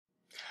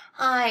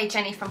Hi,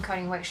 Jenny from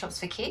Coding Workshops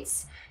for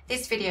Kids.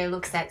 This video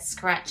looks at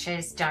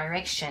Scratch's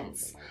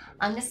directions,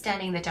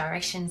 understanding the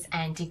directions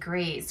and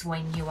degrees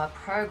when you are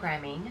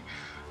programming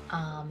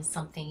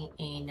something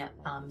in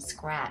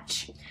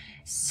Scratch.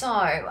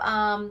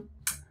 So,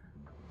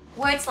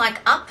 words like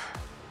up,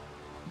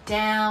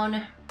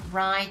 down,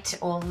 right,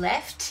 or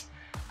left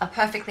are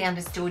perfectly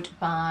understood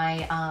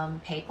by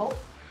people,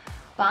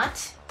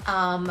 but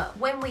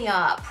when we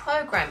are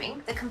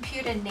programming, the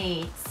computer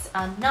needs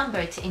a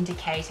number to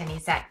indicate an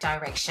exact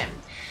direction.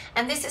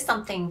 And this is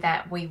something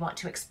that we want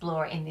to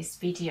explore in this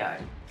video.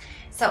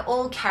 So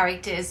all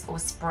characters or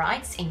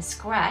sprites in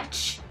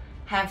Scratch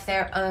have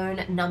their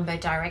own number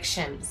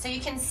direction. So you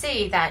can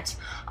see that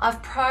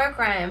I've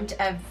programmed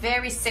a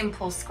very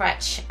simple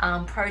Scratch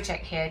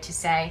project here to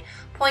say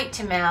point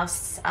to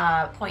mouse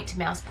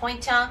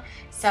pointer.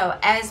 So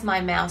as my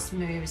mouse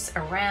moves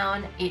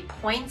around, it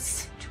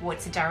points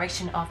towards the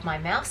direction of my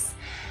mouse.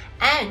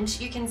 And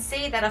you can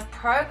see that I've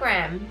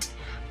programmed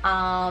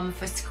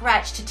for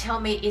Scratch to tell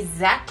me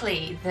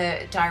exactly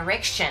the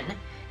direction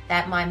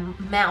that my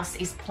mouse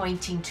is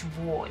pointing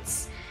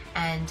towards.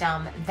 And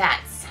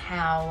that's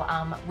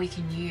how we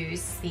can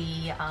use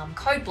the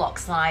code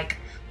blocks like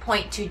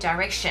point to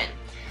direction,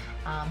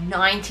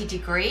 90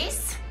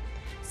 degrees.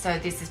 So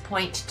this is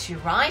point to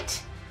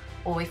right.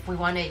 Or if we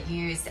want to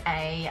use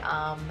a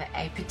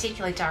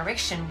particular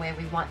direction where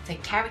we want the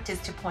characters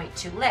to point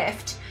to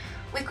left,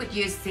 we could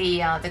use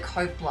the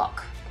code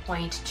block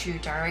point to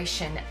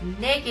direction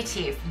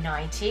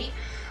 -90,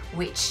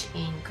 which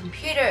in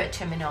computer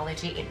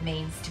terminology it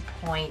means to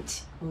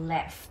point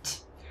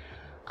left.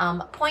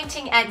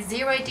 Pointing at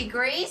 0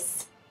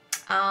 degrees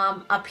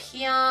up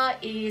here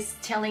is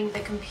telling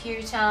the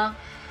computer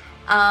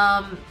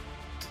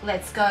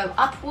let's go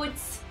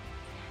upwards,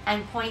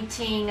 and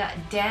pointing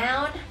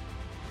down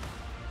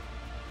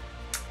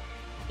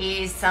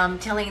is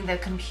telling the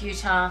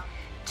computer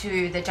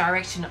to the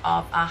direction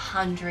of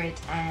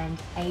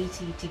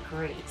 180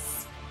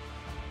 degrees.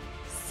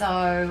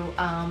 So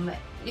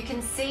you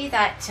can see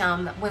that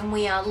when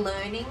we are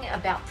learning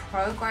about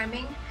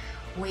programming,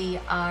 we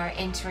are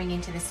entering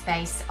into the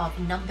space of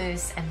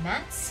numbers and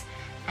maths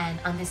and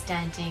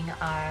understanding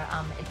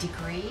our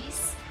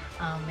degrees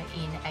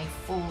in a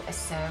full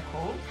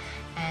circle.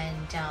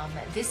 And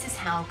this is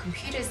how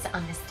computers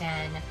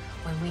understand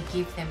when we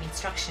give them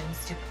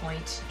instructions to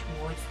point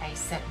towards a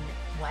certain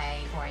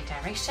way or a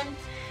direction.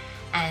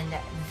 And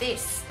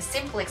this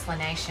simple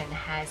explanation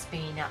has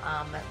been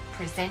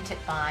presented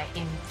by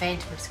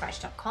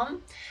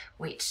inventwithscratch.com,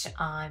 which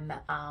I'm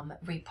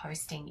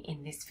reposting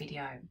in this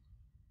video.